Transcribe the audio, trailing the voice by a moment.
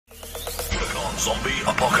Zombie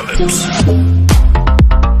apocalypse.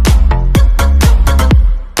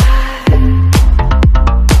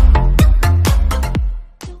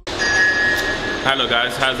 Hello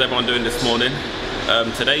guys, how's everyone doing this morning?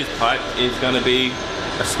 Today's pipe is going to be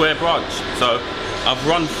a square branch. So I've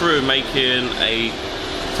run through tacking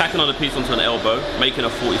on a piece onto an elbow, making a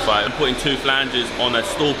 45 and putting two flanges on a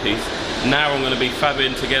stall piece. Now I'm going to be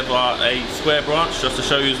fabbing together a square branch just to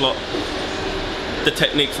show you lot the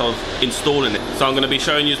techniques of installing it. So I'm going to be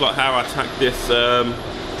showing you lot how I tack this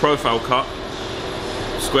profile cut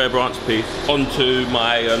square branch piece onto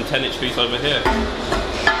my 10-inch piece over here.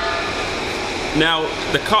 Now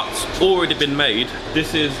the cut's already been made.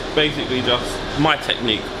 This is basically just my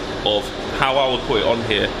technique of how I would put it on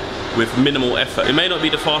here with minimal effort. It may not be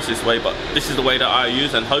the fastest way, but this is the way that I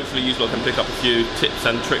use, and hopefully you lot can pick up a few tips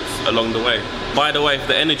and tricks along the way. By the way, if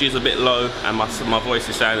the energy is a bit low and my voice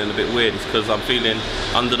is sounding a bit weird, it's because I'm feeling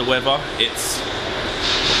under the weather. It's,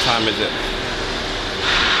 what time is it?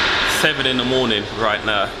 7 in the morning right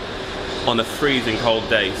now on a freezing cold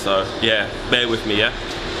day, so yeah, bear with me, yeah?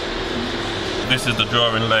 This is the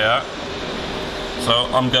drawing layout. So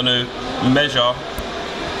I'm going to measure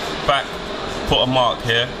back, put a mark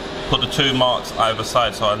here, put the two marks either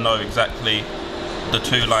side so I know exactly the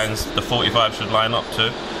two lines the 45 should line up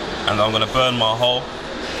to, and I'm going to burn my hole,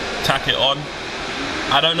 tack it on.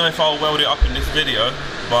 I don't know if I'll weld it up in this video,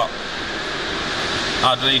 but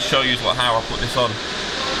I'll at least show you how I put this on.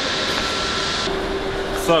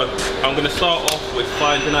 So I'm going to start off with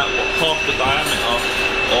finding out what half the diameter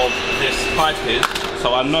of this pipe is,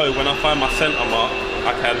 so I know when I find my centre mark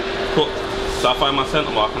I can put, so I find my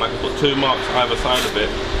centre mark and I can put two marks either side of it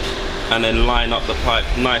and then line up the pipe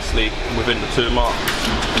nicely within the two marks.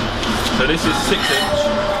 So this is 6-inch,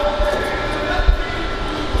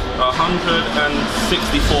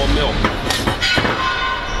 164 mil.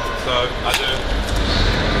 So I do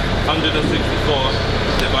 164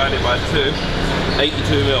 divided by 2,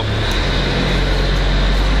 82 mil.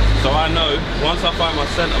 So I know once I find my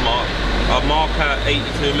centre mark, I'll mark out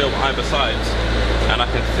 82 mil either sides and I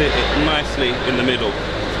can fit it nicely in the middle.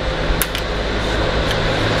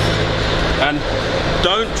 And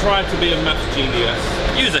don't try to be a math genius.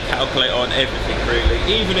 Use a calculator on everything really,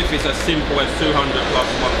 even if it's as simple as 200 plus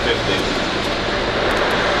 150.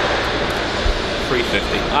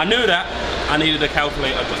 350. I knew that. I needed a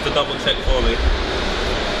calculator just to double check for me.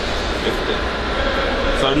 50.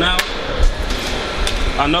 So now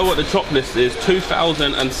I know what the chop list is,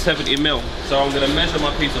 2070 mil. So I'm going to measure my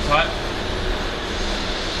piece of pipe.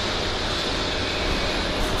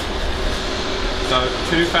 So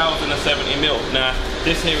 2070 mil. Now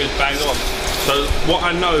this here is bang on. So what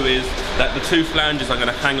I know is that the two flanges are going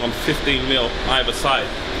to hang on 15 mil either side.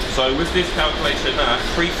 So with this calculation now,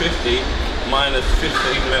 350 minus 15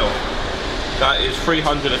 mil, that is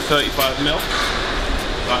 335 mil.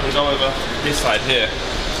 So I can go over this side here.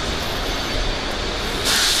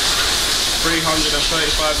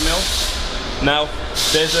 335 mil. Now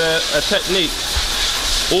there's a technique.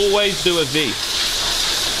 Always do a V.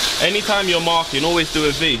 Anytime you're marking, always do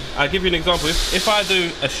a V. I'll give you an example. If I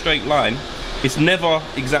do a straight line, it's never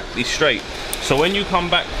exactly straight. So when you come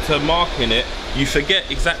back to marking it, you forget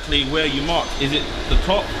exactly where you marked. Is it the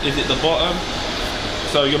top? Is it the bottom?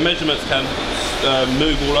 So your measurements can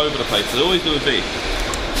move all over the place. So always do a V.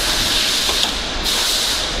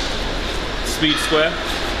 Speed square.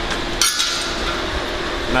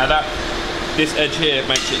 Now this edge here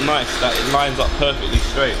makes it nice that it lines up perfectly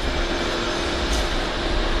straight.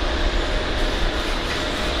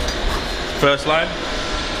 First line.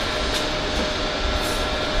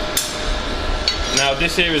 Now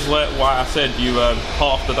this here is why I said you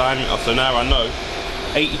half the diameter. So now I know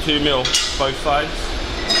 82 mil both sides.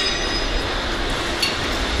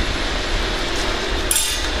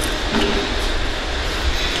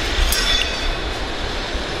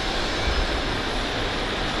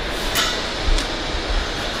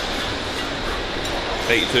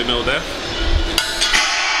 .82 mil there.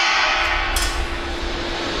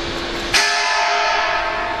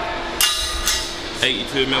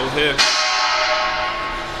 .82 mil here.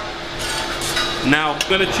 Now I'm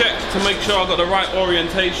going to check to make sure I've got the right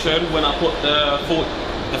orientation when I put the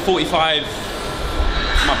 45,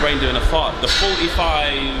 my brain doing a fart, the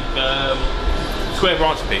 45 square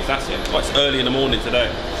branch piece, that's it. Well, it's early in the morning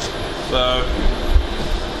today. So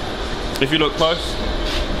if you look close,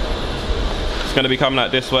 it's going to be coming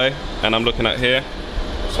out this way and I'm looking at here.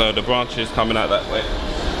 So the branch is coming out that way.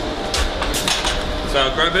 So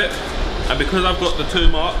I'll grab it, and because I've got the two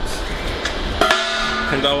marks, I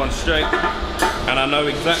can go on straight and I know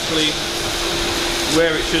exactly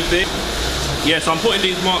where it should be. Yeah, so I'm putting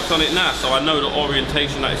these marks on it now so I know the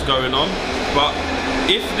orientation that is going on. But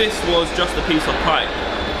if this was just a piece of pipe,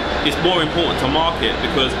 it's more important to mark it,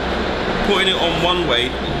 because putting it on one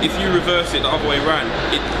way, if you reverse it the other way around,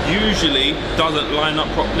 it usually doesn't line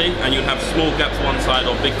up properly and you'll have small gaps one side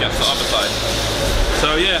or big gaps the other side.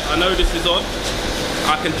 So yeah, I know this is on.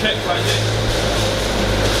 I can check like this.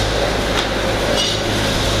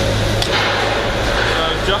 So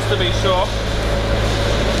just to be sure,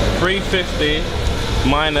 350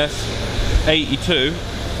 minus 82,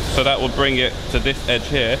 so that will bring it to this edge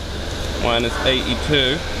here, minus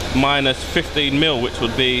 82 minus 15 mil, which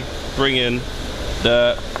would be bringing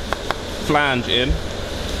the flange in,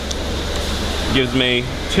 gives me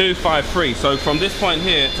 253. So from this point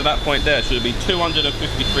here to that point there should be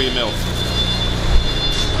 253 mil.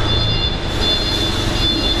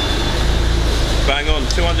 Bang on,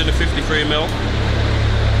 253 mil.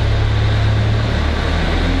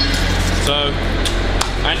 So,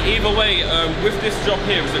 and either way, with this job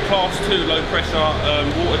here, it's a class 2 low pressure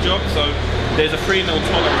water job, so there's a 3 mil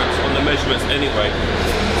tolerance on the measurements anyway.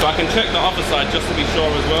 So I can check the other side just to be sure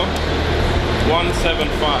as well.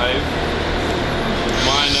 175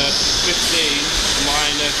 minus 15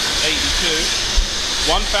 minus 82,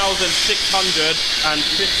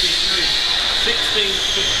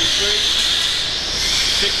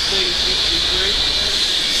 1653,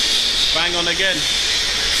 1653, bang on again,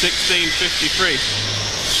 1653.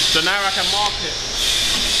 So now I can mark it.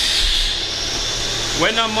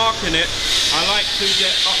 When I'm marking it, I like to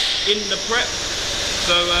get up in the prep.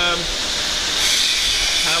 So how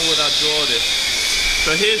would I draw this?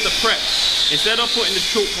 So here's the prep. Instead of putting the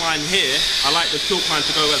chalk line here, I like the chalk line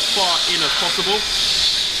to go as far in as possible.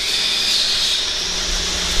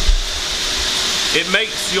 It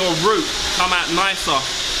makes your root come out nicer,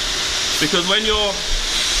 because when you're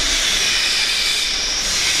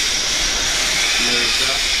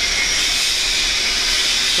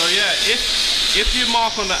so yeah, if you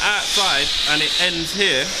mark on the outside and it ends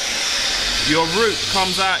here, your root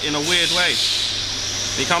comes out in a weird way.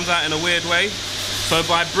 It comes out in a weird way. So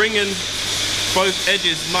by bringing both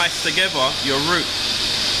edges nice together, your root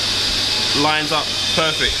lines up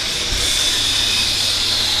perfect.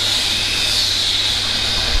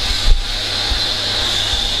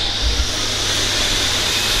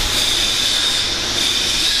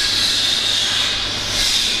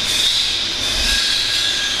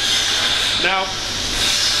 Now,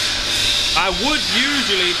 I would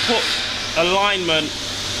usually put alignment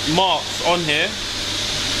marks on here,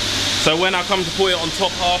 so when I come to put it on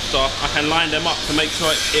top after, I can line them up to make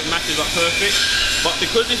sure it matches up perfect. But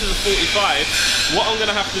because this is a 45, what I'm going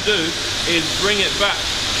to have to do is bring it back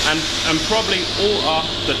and probably alter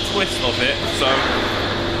the twist of it, so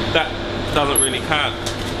that doesn't really count.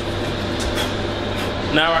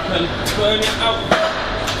 Now I can turn it out.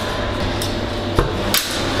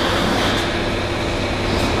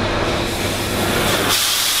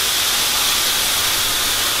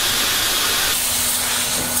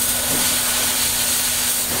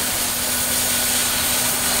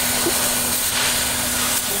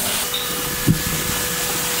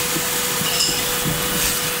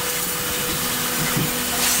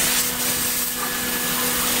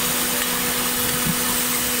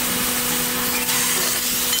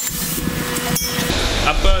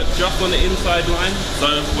 I burnt just on the inside line,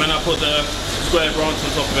 so when I put the square branch on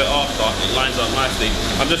top of it after, it lines up nicely.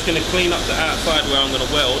 I'm just going to clean up the outside where I'm going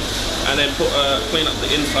to weld, and then clean up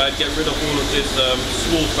the inside, get rid of all of this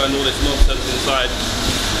swarf and all this nonsense inside,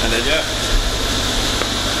 and then yeah.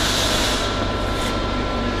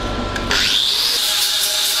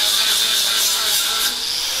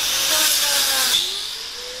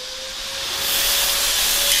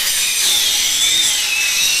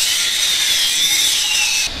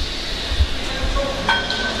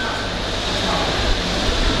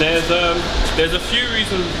 There's a few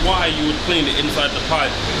reasons why you would clean it inside the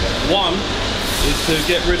pipe. One is to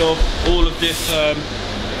get rid of all of this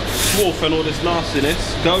swarf and all this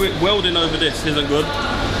nastiness. Welding over this isn't good.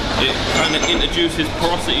 It kind of introduces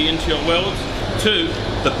porosity into your welds. Two,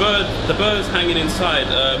 the burrs hanging inside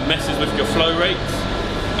messes with your flow rates.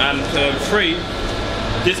 And three,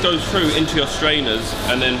 this goes through into your strainers,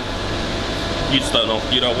 and then you just don't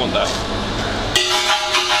want that.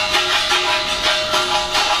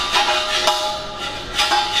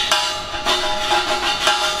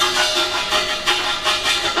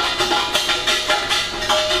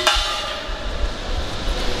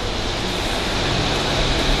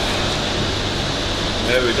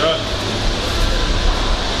 There we go.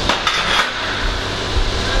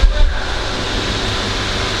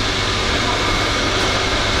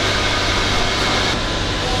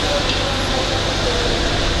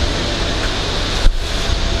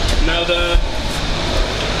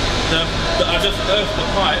 I just earthed the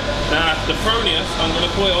pipe. Now the Fronius, I'm going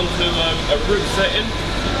to put it onto a root setting.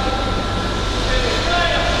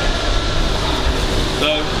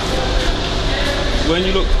 So when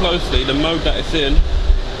you look closely, the mode that it's in,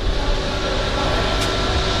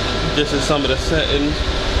 this is some of the settings.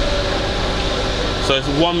 So it's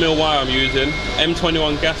a 1mm wire I'm using,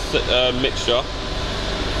 M21 gas mixture,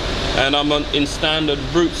 and I'm in standard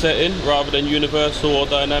root setting rather than universal or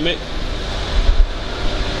dynamic.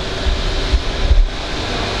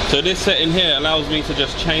 So this setting here allows me to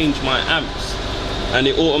just change my amps, and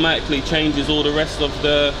it automatically changes all the rest of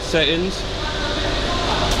the settings.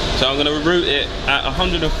 So I'm going to route it at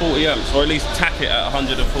 140 amps, or at least tack it at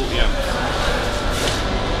 140 amps.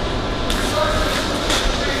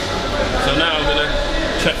 So now I'm going to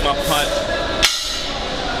check my pipe.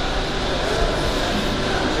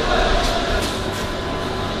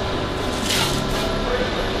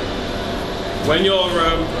 When you're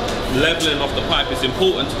leveling off the pipe, it's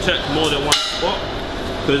important to check more than one spot,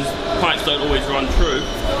 because pipes don't always run true.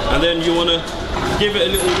 And then you want to give it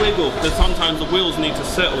a little wiggle, because sometimes the wheels need to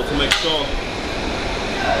settle to make sure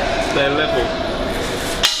they're level.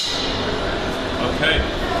 Okay.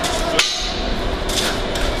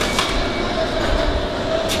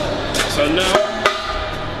 So now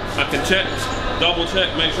I can check, double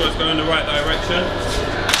check, make sure it's going in the right direction.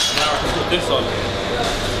 Now I can put this on.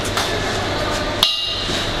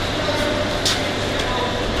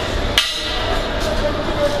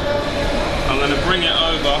 I'm going to bring it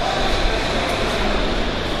over,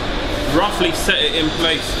 roughly set it in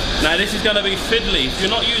place. Now this is going to be fiddly. If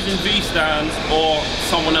you're not using V-stands or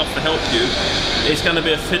someone else to help you, it's going to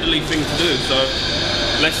be a fiddly thing to do. So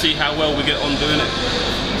let's see how well we get on doing it.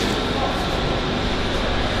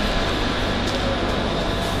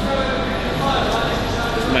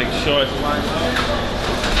 Just make sure it's lined up.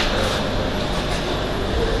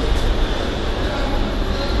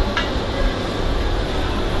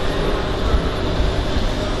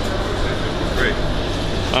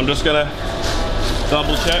 I'm just gonna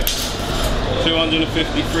double check.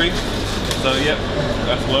 253. So yep,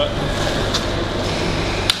 that's worked.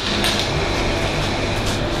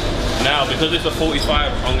 Now because it's a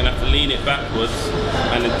 45, I'm gonna have to lean it backwards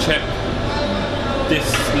and then check this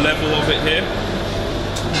level of it here.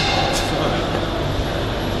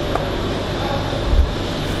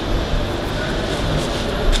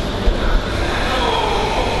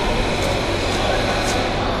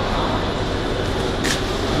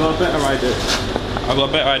 I've got a better idea. I've got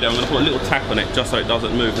a better idea. I'm going to put a little tack on it just so it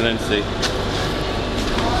doesn't move, and then see.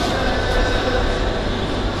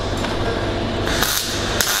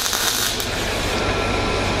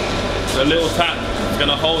 So a little tap is going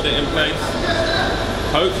to hold it in place.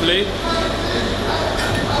 Hopefully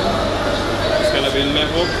it's going to be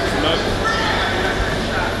level. Nope.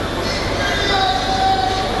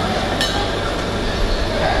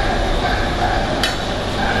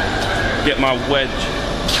 Get my wedge.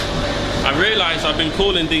 I realise I've been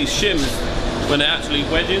calling these shims when they're actually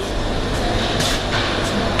wedges.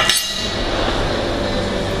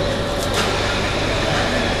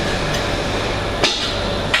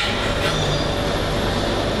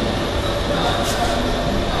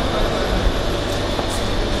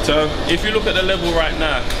 So if you look at the level right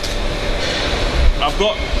now, I've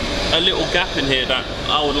got a little gap in here that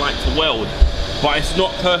I would like to weld, but it's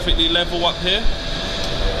not perfectly level up here.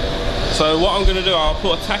 So what I'm going to do, I'll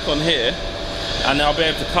put a tack on here, and then I'll be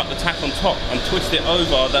able to cut the tack on top and twist it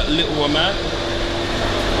over that little amount.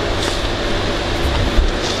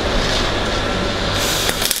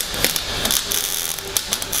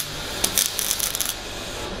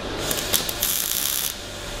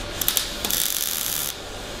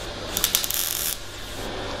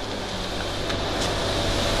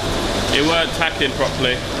 It weren't tacking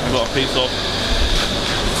properly. I've got a piece of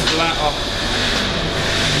splatter.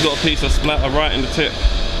 Got a piece of splatter right in the tip.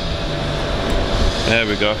 There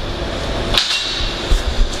we go.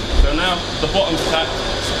 So now the bottom's tacked,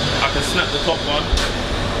 I can snap the top one.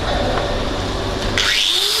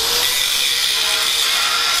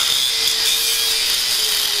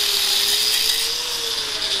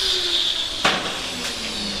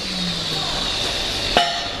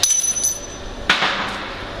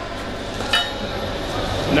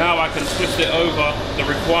 Now I can twist it over the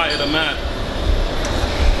required amount.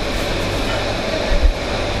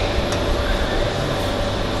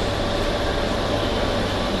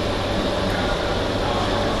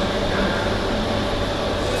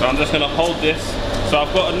 So I'm just going to hold this. So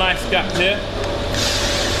I've got a nice gap here.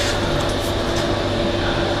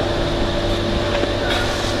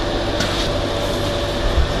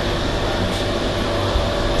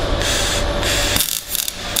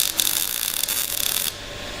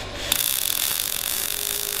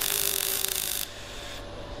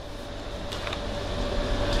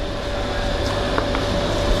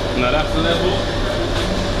 Now that's level.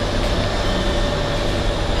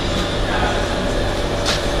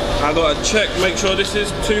 I gotta check, make sure this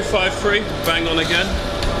is 253, bang on again.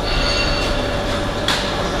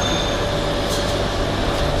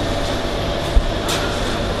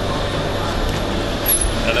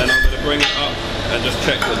 And then I'm gonna bring it up and just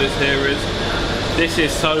check what this here is. This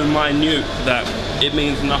is so minute that it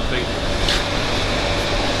means nothing.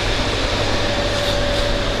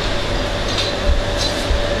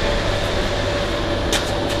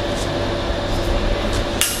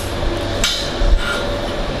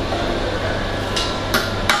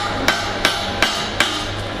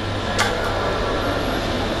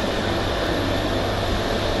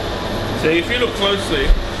 See, if you look closely,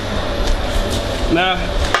 now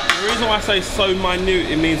the reason why I say so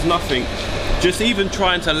minute it means nothing, just even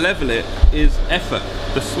trying to level it is effort.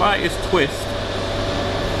 The slightest twist,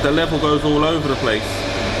 the level goes all over the place.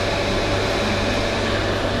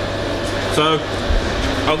 So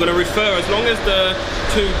I'm going to refer, as long as the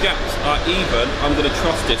two gaps are even, I'm going to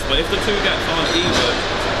trust this. But if the two gaps aren't even,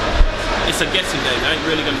 it's a guessing game. I ain't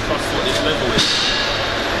really going to trust what this level is.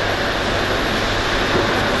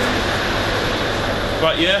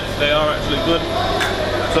 But yeah, they are actually good.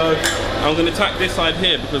 So I'm going to tack this side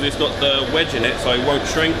here because it's got the wedge in it, so it won't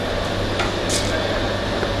shrink.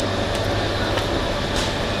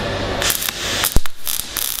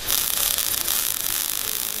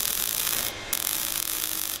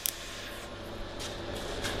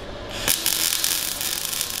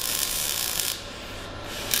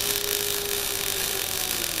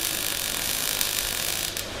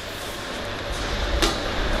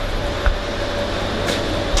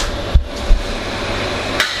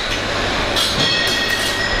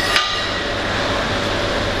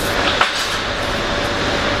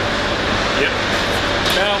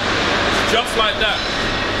 Just like that,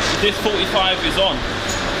 this 45 is on.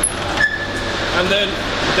 And then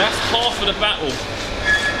that's half of the battle.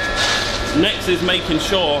 Next is making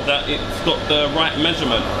sure that it's got the right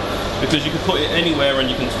measurement, because you can put it anywhere and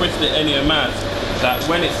you can twist it any amount, that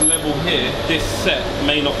when it's level here, this set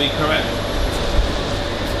may not be correct.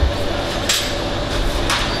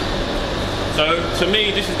 So to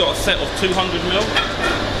me, this has got a set of 200 mil.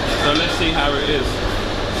 So let's see how it is.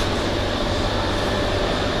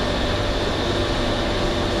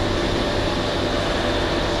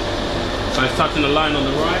 So it's touching the line on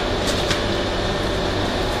the right.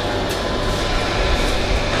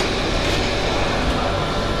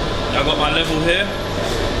 I've got my level here.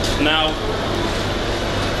 Now,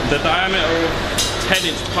 the diameter of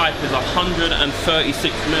 10-inch pipe is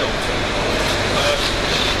 136 mil.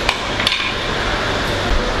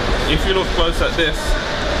 If you look close at this,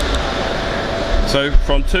 so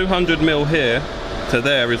from 200 mil here to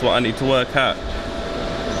there is what I need to work out.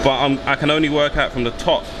 But I can only work out from the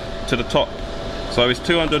top to the top. So it's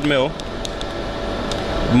 200 mil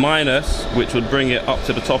minus, which would bring it up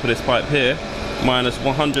to the top of this pipe here, minus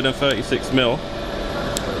 136 mil.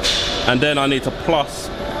 And then I need to plus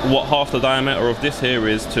what half the diameter of this here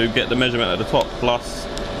is to get the measurement at the top, plus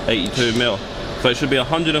 82 mil. So it should be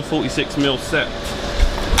 146 mil set.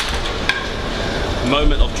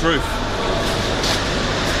 Moment of truth.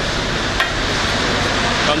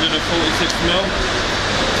 146 mil.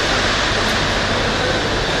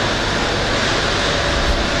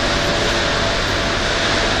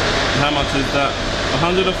 How much is that?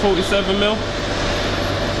 147 mil?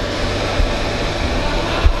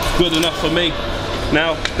 Good enough for me.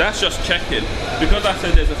 Now, that's just checking. Because I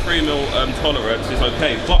said there's a 3 mil tolerance, it's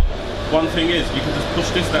okay. But one thing is, you can just push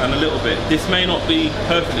this down a little bit. This may not be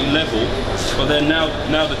perfectly level, but then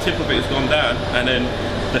now the tip of it has gone down, and then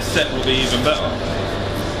the set will be even better.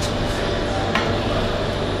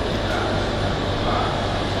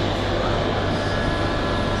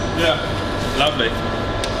 Yeah, lovely.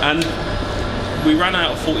 And we ran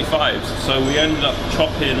out of 45s, so we ended up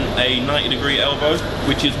chopping a 90-degree elbow,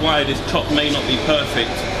 which is why this chop may not be perfect.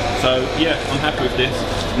 So yeah, I'm happy with this.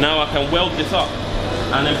 Now I can weld this up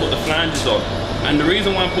and then put the flanges on. And the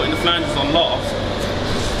reason why I'm putting the flanges on last,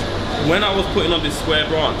 when I was putting on this square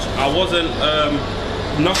branch, I wasn't,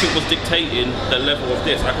 nothing was dictating the level of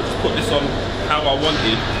this. I could just put this on how I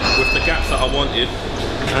wanted, with the gaps that I wanted.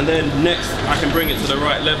 And then next I can bring it to the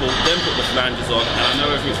right level, then put the flanges on, and I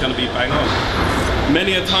know everything's going to be bang on.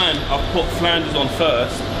 Many a time I've put flanges on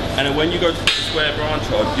first, and then when you go to put the square branch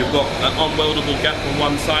on, you've got an unweldable gap on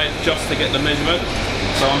one side just to get the measurement.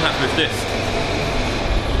 So I'm happy with this.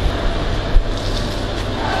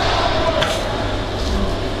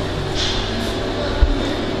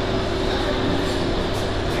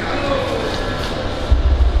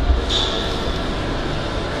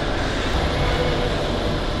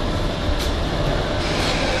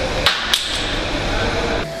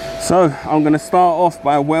 So I'm going to start off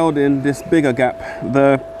by welding this bigger gap.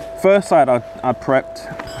 The first side I prepped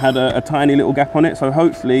had a tiny little gap on it, so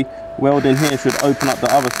hopefully welding here should open up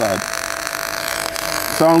the other side.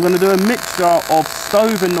 So I'm going to do a mixture of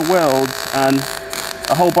stoving the welds and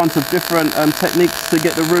a whole bunch of different techniques to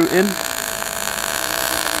get the root in.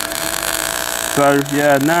 So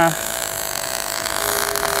yeah, now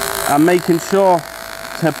I'm making sure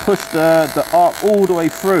to push the arc all the way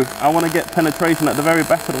through. I want to get penetration at the very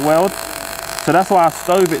back of the weld. So that's why I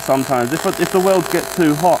stove it sometimes. If the welds get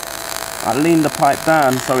too hot, I lean the pipe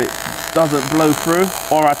down so it doesn't blow through,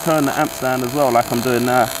 or I turn the amps down as well, like I'm doing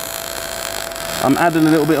now. I'm adding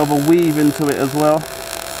a little bit of a weave into it as well.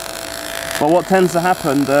 But what tends to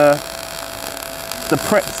happen, the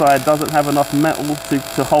prep side doesn't have enough metal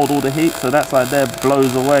to hold all the heat, so that side there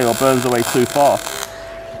blows away or burns away too fast.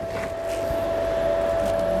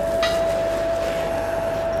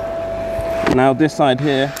 Now this side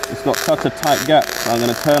here, it's got such a tight gap, so I'm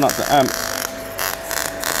going to turn up the amp.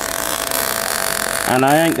 And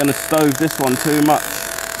I ain't going to stove this one too much,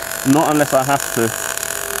 not unless I have to.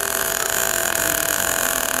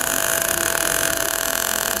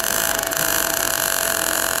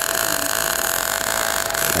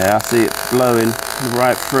 Yeah, I see it blowing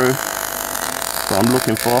right through. That's what I'm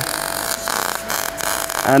looking for.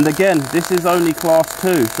 And again, this is only class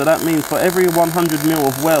 2, so that means for every 100 mil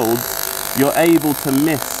of welds, you're able to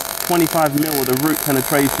miss 25 mil of the root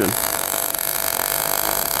penetration.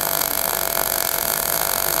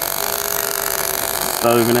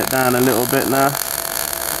 Stoving it down a little bit now,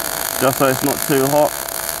 just so it's not too hot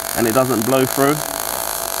and it doesn't blow through.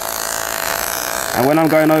 And when I'm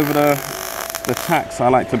going over the tacks, I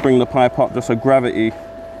like to bring the pipe up just so gravity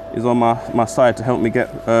is on my side to help me get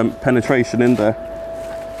penetration in there.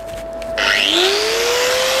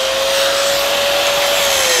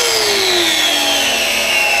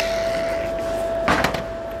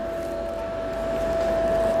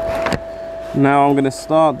 Now I'm going to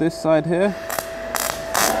start this side here.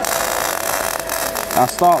 I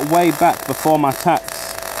start way back before my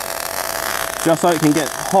tacks, just so it can get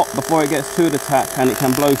hot before it gets to the tack and it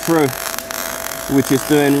can blow through, which it's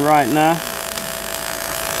doing right now.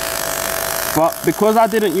 But because I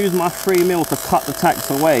didn't use my 3mm to cut the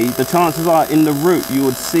tacks away, the chances are in the root you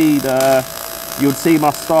would see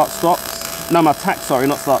my start stops. No, my tacks, sorry,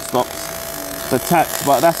 not start stops. The tacks,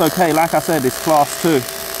 but that's okay. Like I said, it's class 2.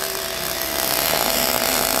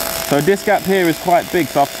 So this gap here is quite big,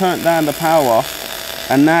 so I've turned down the power,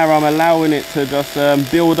 and now I'm allowing it to just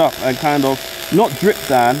build up and kind of not drip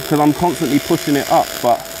down, because I'm constantly pushing it up,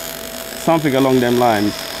 but something along them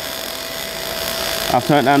lines. I've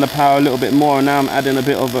turned down the power a little bit more, and now I'm adding a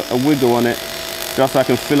bit of a wiggle on it, just so I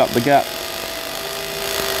can fill up the gap.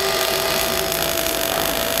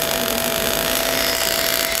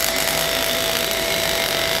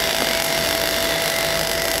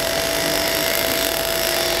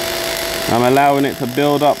 I'm allowing it to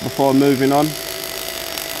build up before moving on.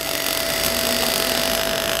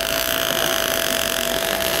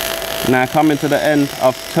 Now coming to the end,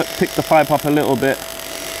 I've picked the pipe up a little bit,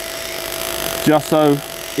 just so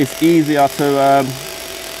it's easier to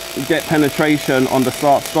get penetration on the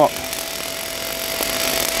start-stop.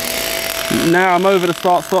 Now I'm over the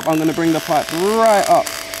start-stop, I'm going to bring the pipe right up.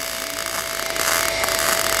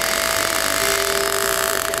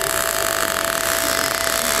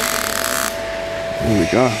 There we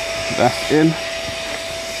go, that's in.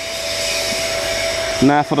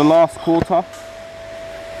 Now for the last quarter.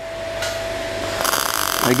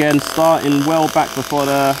 Again, starting well back before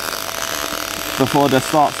the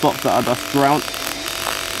start stops that I just drowned.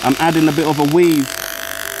 I'm adding a bit of a weave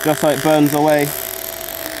just so it burns away.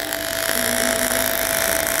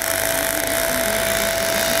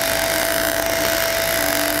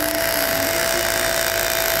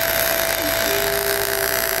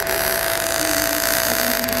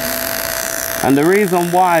 And the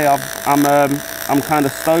reason why I'm kind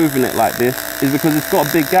of stoving it like this is because it's got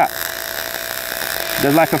a big gap.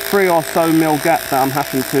 There's like a 3 or so mil gap that I'm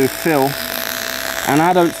having to fill, and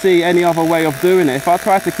I don't see any other way of doing it. If I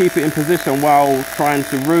try to keep it in position while trying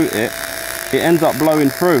to root it, it ends up blowing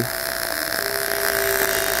through.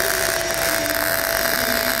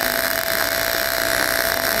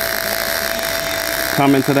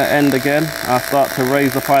 Coming to the end again, I start to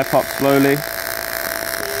raise the pipe up slowly.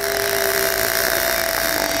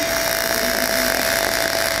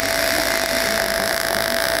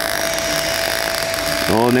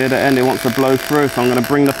 Oh, near the end it wants to blow through, so I'm going to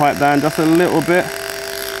bring the pipe down just a little bit.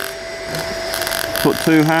 Put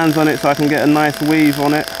 2 hands on it so I can get a nice weave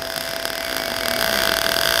on it.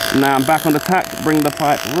 Now I'm back on the tack, bring the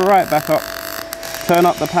pipe right back up. turn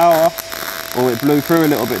up the power. Oh, it blew through a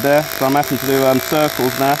little bit there, so I'm having to do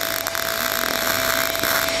circles now.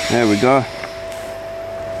 There we go.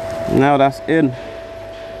 Now that's in.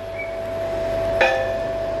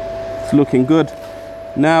 It's looking good.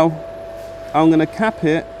 Now I'm going to cap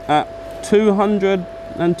it at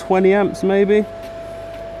 220 amps maybe.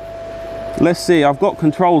 Let's see, I've got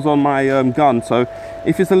controls on my gun, so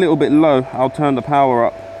if it's a little bit low, I'll turn the power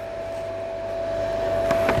up.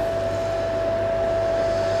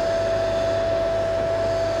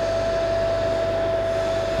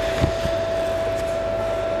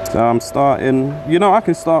 So I'm starting, you know, I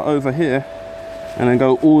can start over here and then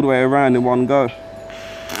go all the way around in one go.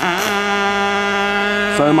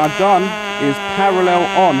 So my gun is parallel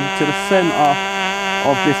on to the center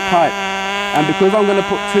of this pipe. And because I'm going to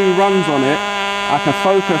put 2 runs on it, I can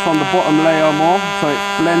focus on the bottom layer more, so it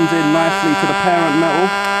blends in nicely to the parent metal.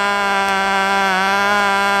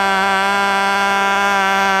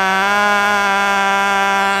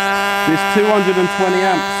 This 220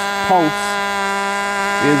 amps pulse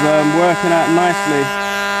is working out nicely.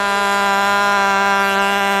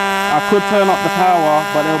 I could turn up the power,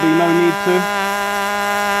 but there'll be no need to.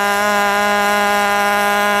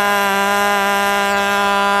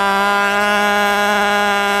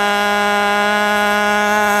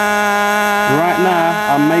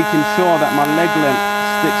 I'm making sure that my leg length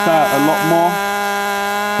sticks out a lot more,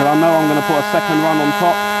 because I know I'm going to put a second run on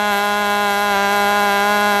top.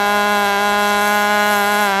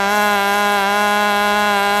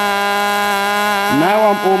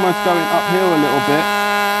 Now I'm almost going uphill a little bit.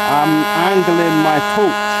 I'm angling my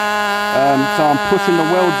torch, so I'm pushing the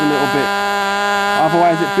welds a little bit.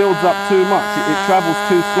 Otherwise it builds up too much. It travels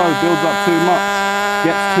too slow, builds up too much,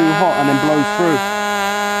 gets too hot and then blows through.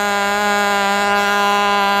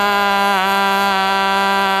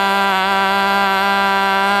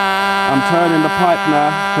 I'm turning the pipe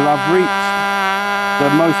now because I've reached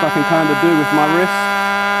the most I can kind of do with my wrist.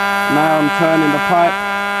 Now I'm turning the pipe.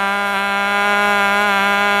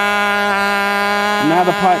 Now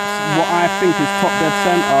the pipe's what I think is top dead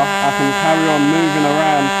center, I can carry on moving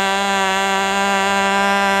around.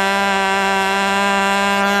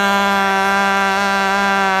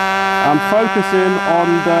 I'm focusing on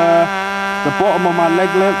the bottom of my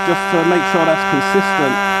leg length just to make sure that's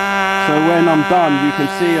consistent. So when I'm done, you can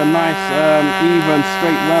see a nice, even,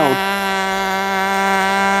 straight weld.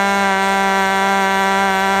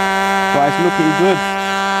 But it's looking good.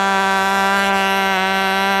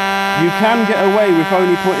 You can get away with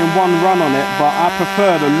only putting 1 run on it, but I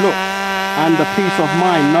prefer the look and the peace of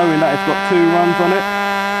mind knowing that it's got 2 runs on it.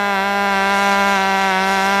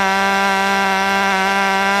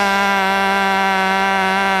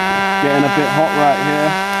 Getting a bit hot right here.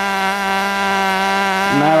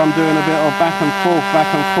 Now I'm doing a bit of back and forth because I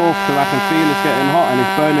can feel it's getting hot and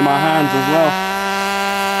it's burning my hands as well.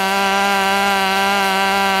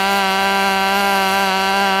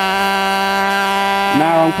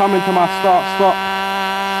 Now I'm coming to my start-stop.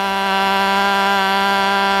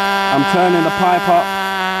 I'm turning the pipe up.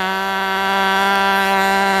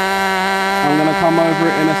 I'm going to come over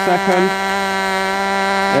it in a second.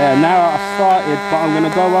 Yeah, now I've started, but I'm going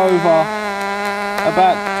to go over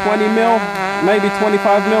about 20 mil. Maybe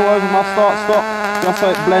 25 mil over my start-stop, just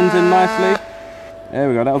so it blends in nicely. There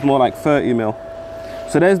we go, that was more like 30 mil.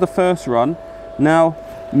 So there's the first run. Now,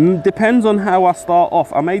 depends on how I start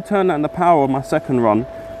off. I may turn down the power of my second run,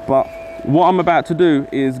 but what I'm about to do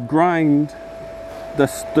is grind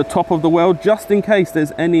the top of the weld, just in case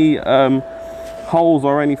there's any holes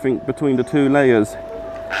or anything between the 2 layers.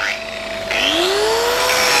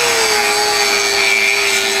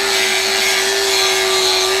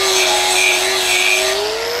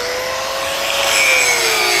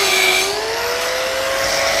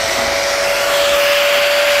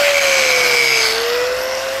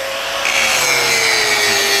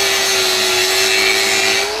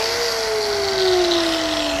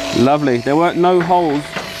 Lovely, there weren't no holes,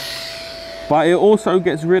 but it also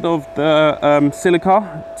gets rid of the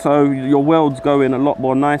silica, so your welds go in a lot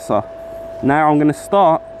more nicer. Now I'm going to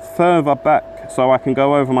start further back so I can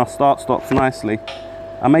go over my start stops nicely.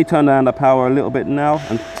 I may turn down the power a little bit now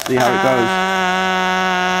and see how it goes.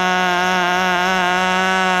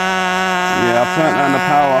 Yeah, I've turned down the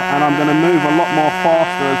power and I'm going to move a lot more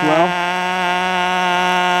faster as well.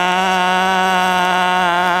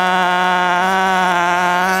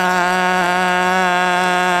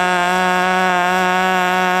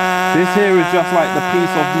 This here is just like the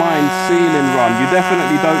peace of mind sealing run. You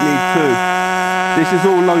definitely don't need 2. This is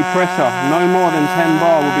all low pressure. No more than 10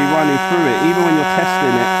 bar will be running through it. Even when you're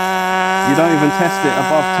testing it, you don't even test it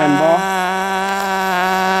above 10 bar.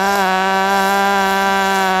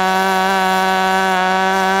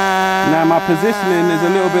 Now my positioning is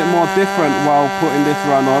a little bit more different while putting this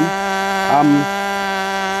run on.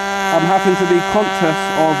 I'm having to be conscious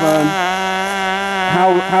of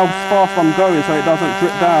how fast I'm going so it doesn't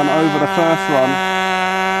drip down over the first run,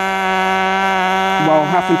 while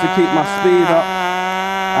having to keep my speed up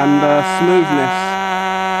and smoothness.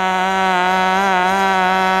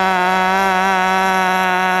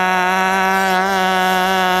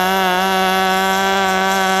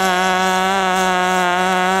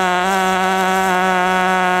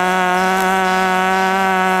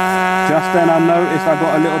 Just then I noticed I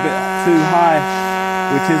got a little bit too high,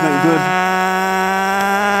 which isn't good.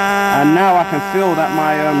 And now I can feel that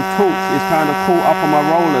my torch is kind of caught up on my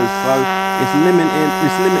rollers, so it's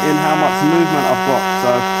limiting how much movement I've got.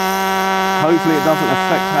 So hopefully it doesn't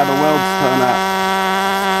affect how the welds turn out.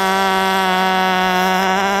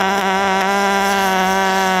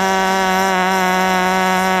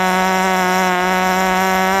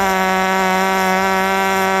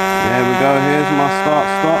 There we go, here's my start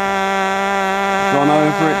stop. Gone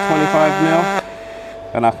over it 25 mil,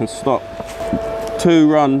 and I can stop. 2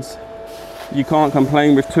 runs. You can't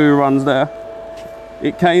complain with 2 runs there.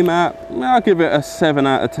 It came out, I'll give it a 7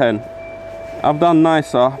 out of 10. I've done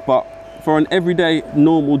nicer, but for an everyday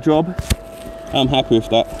normal job, I'm happy with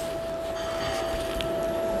that.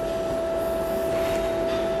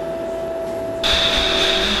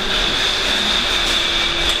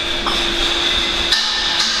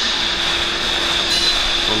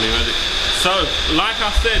 So, like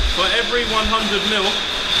I said, for every 100 mil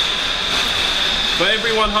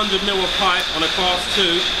of pipe on a class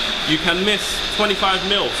 2, you can miss 25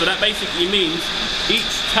 mil. So that basically means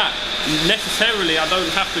each tap, necessarily I don't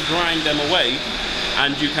have to grind them away,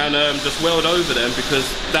 and you can just weld over them, because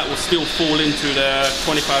that will still fall into the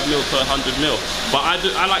 25 mil per 100 mil. But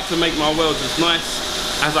I like to make my welds as nice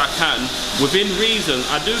as I can, within reason.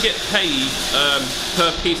 I do get paid per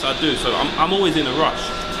piece I do, so I'm always in a rush.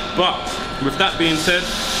 But with that being said,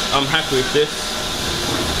 I'm happy with this.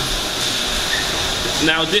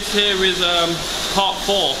 Now this here is part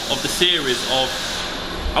 4 of the series of,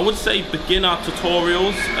 I would say, beginner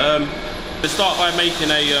tutorials. Let's start by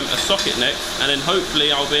making a socket next, and then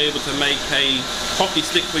hopefully I'll be able to make a hockey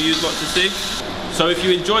stick for you lot to see. So if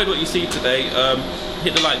you enjoyed what you see today,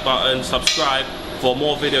 hit the like button, subscribe for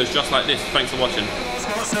more videos just like this. Thanks for watching.